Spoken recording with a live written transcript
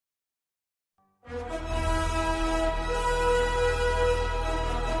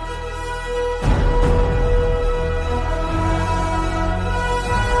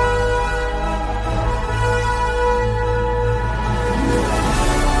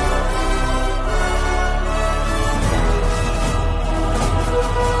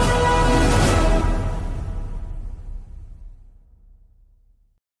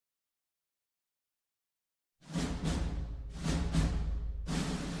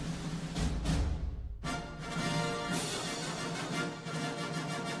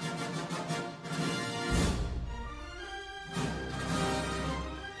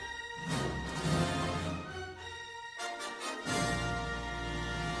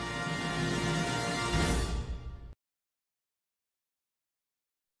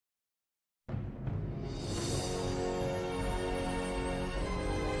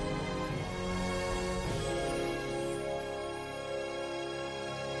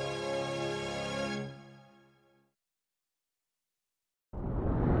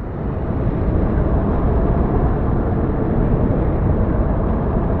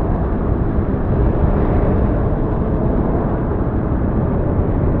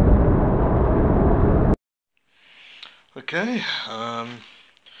Okay,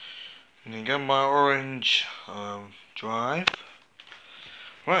 you got my orange drive.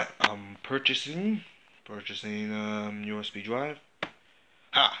 Right, I'm purchasing USB drive.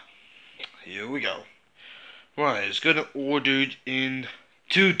 Ha! Here we go. Right, it's gonna ordered in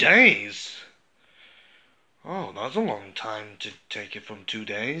 2 days. Oh, that's a long time to take it from 2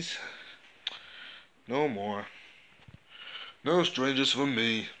 days. No more. No strangers for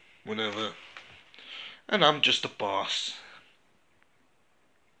me, whenever. And I'm just a boss.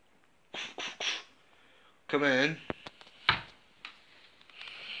 Come in.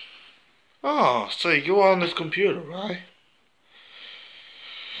 Oh, so you're on this computer, right?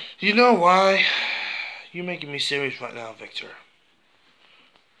 You know why? You're making me serious right now, Victor.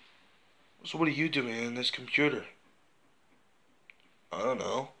 So what are you doing in this computer? I don't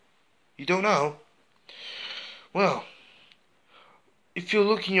know. You don't know? Well, if you're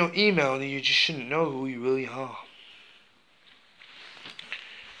looking your email, then you just shouldn't know who you really are.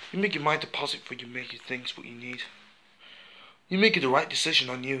 You make your mind deposit for you make your things what you need. You make the right decision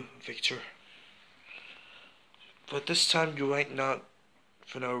on you, Victor. But this time you ain't not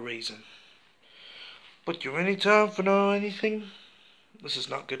for no reason. But you're any time for no anything? This is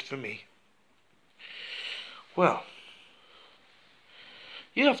not good for me. Well,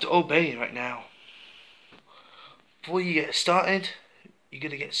 you have to obey right now. Before you get started, you're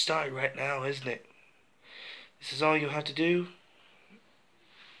gonna get started right now, isn't it? This is all you have to do.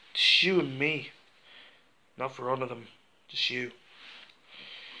 Just you and me. Not for all of them. Just you.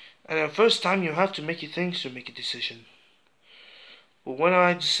 And the first time you have to make your things to make a decision. But when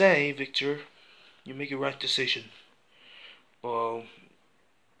I say, Victor, you make a right decision. Well,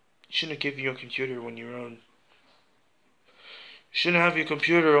 you shouldn't give your computer when you're on. You shouldn't have your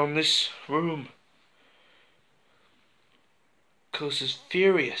computer on this room. Cause it's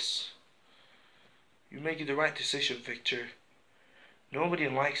furious. You're making the right decision, Victor. Nobody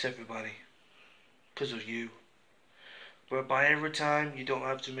likes everybody. Cause of you. But by every time you don't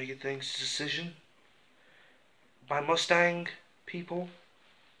have to make a thing's decision. My Mustang people,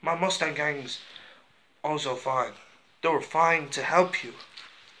 my Mustang gangs, also fine. They were fine to help you.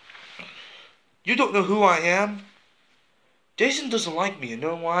 You don't know who I am? Jason doesn't like me, you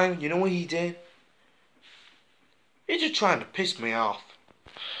know why? You know what he did? He's just trying to piss me off.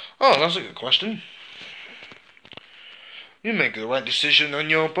 Oh, that's a good question. You make the right decision on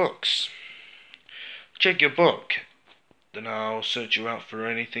your books. Check your book. Then I'll search you out for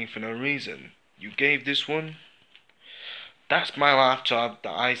anything for no reason. You gave this one? That's my laptop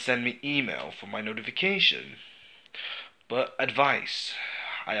that I send me email for my notification. But advice.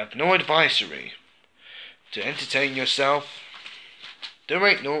 I have no advisory. To entertain yourself. There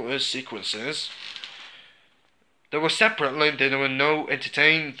ain't no sequences. They were separately, there were no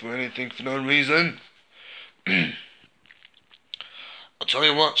entertain for anything for no reason. I'll tell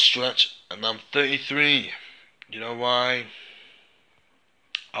you what, Stretch, and I'm 33. You know why?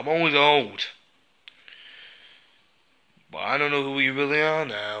 I'm always old. But I don't know who you really are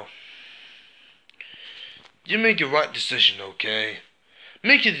now. You make your right decision, okay?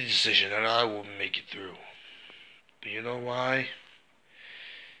 Make it a decision and I will make it through. But you know why?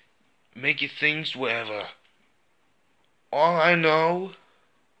 Make your things whatever. All I know,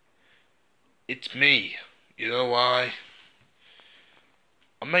 it's me. You know why?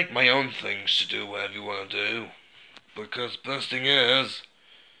 I make my own things to do whatever you want to do. Because best thing is,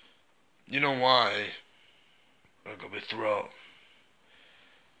 you know why? I got my throat.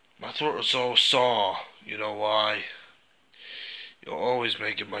 My throat is so sore. You know why? You're always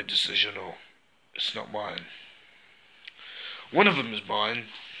making my decision, or it's not mine. One of them is mine,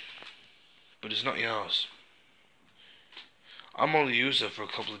 but it's not yours. I'm only used it for a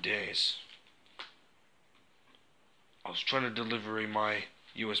couple of days. I was trying to deliver my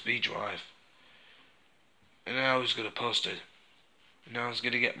USB drive, and now I was gonna post it. Now I was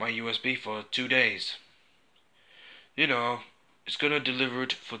gonna get my USB for 2 days. You know, it's gonna deliver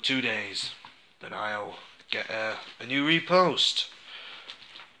it for 2 days. Then I'll get a new repost.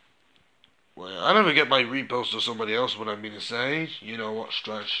 Well, I never get my repost or somebody else what I mean to say. You know what,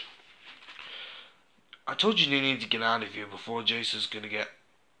 Stretch? I told you you need to get out of here before Jason's gonna get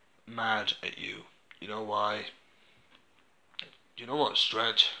mad at you. You know why? You know what,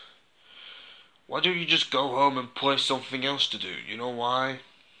 Stretch? Why don't you just go home and play something else to do? You know why?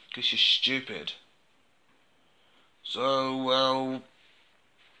 Because you're stupid. So, well...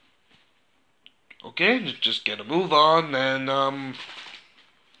 Okay, just get a move on and,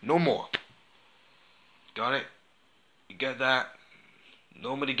 no more. Got it? You get that?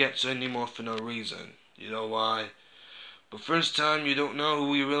 Nobody gets any more for no reason. You know why? But first time you don't know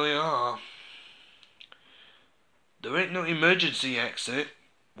who you really are. There ain't no emergency exit.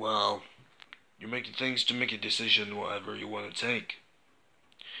 Well, you're making things to make a decision whatever you want to take.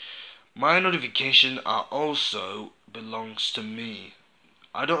 My notification are also belongs to me.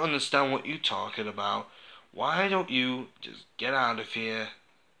 I don't understand what you talking about. Why don't you just get out of here,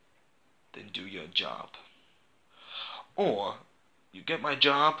 then do your job? Or you get my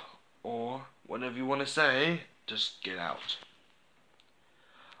job, or whatever you want to say, just get out.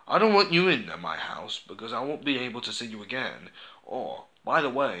 I don't want you in my house because I won't be able to see you again. Or, by the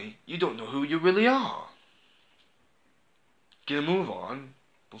way, you don't know who you really are. Get a move on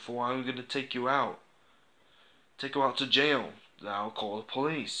before I'm gonna take you out. Take you out to jail. Then I'll call the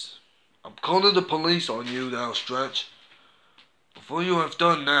police. I'm calling the police on you now, Stretch. Before you have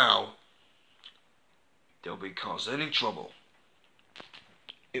done now, they'll be cause any trouble.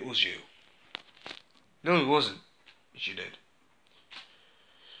 It was you. No, it wasn't. You did.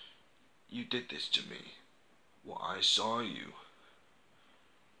 You did this to me. Well, I saw you.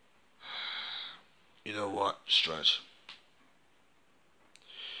 You know what, Stretch?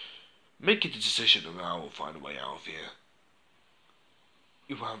 Make a decision and I will find a way out of here.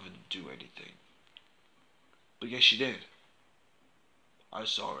 You haven't do anything. But yes, you did. I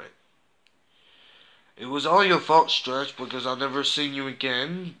saw it. It was all your fault, Stretch, because I've never seen you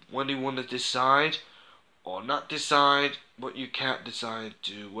again. When you want to decide, or not decide, but you can't decide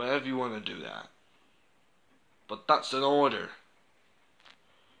to, wherever you want to do that. But that's an order.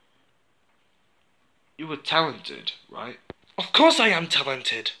 You were talented, right? Of course I am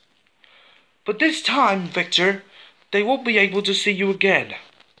talented. But this time, Victor, they won't be able to see you again.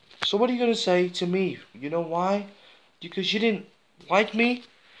 So what are you going to say to me? You know why? Because you didn't like me?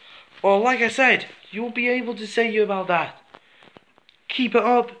 Well, like I said, you won't be able to say you about that. Keep it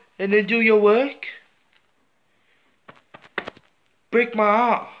up and then do your work. Break my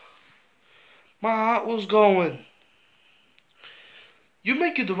heart. My heart was going. You're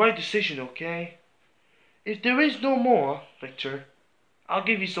making the right decision, okay? If there is no more, Victor, I'll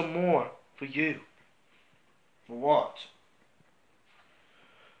give you some more for you. For what?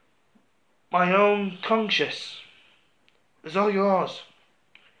 My own conscience. It's all yours.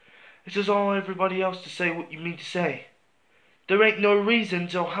 It's just all everybody else to say what you mean to say. There ain't no reason,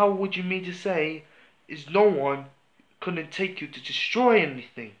 so how would you mean to say is no one couldn't take you to destroy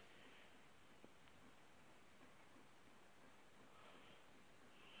anything?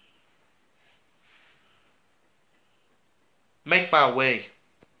 Make my way.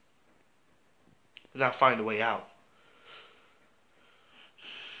 And I'll find a way out.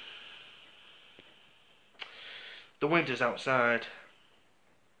 The winter's outside.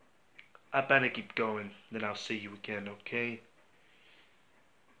 I better keep going, then I'll see you again, okay?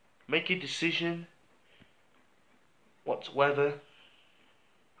 Make a decision whatsoever.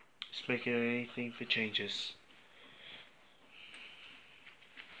 Just making anything for changes.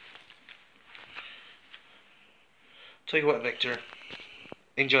 Tell you what, Victor.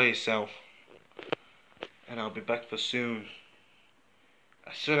 Enjoy yourself. And I'll be back for soon.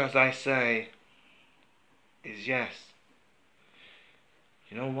 As soon as I say is yes.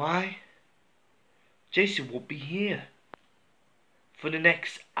 You know why? Jason won't be here for the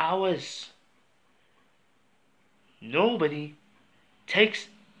next hours. Nobody takes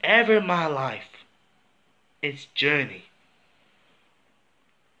ever my life. It's journey.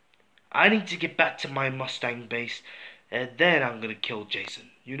 I need to get back to my Mustang base and then I'm gonna kill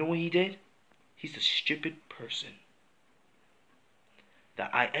Jason. You know what he did? He's the stupid person that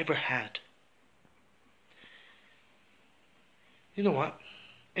I ever had. You know what?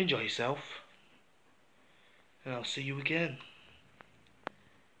 Enjoy yourself. And I'll see you again.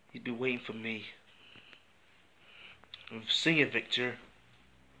 You'd be waiting for me. See you, Victor.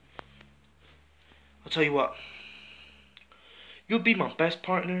 I'll tell you what. You'll be my best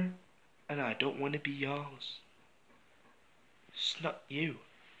partner, and I don't want to be yours. It's not you.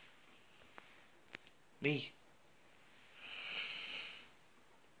 Me.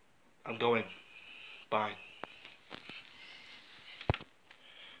 I'm going. Bye.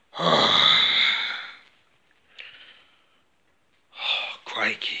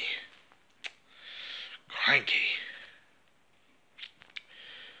 Crikey. Crikey.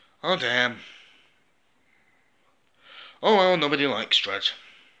 Oh, damn. Oh, well, nobody likes Stretch.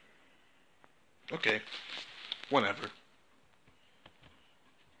 Okay. Whatever.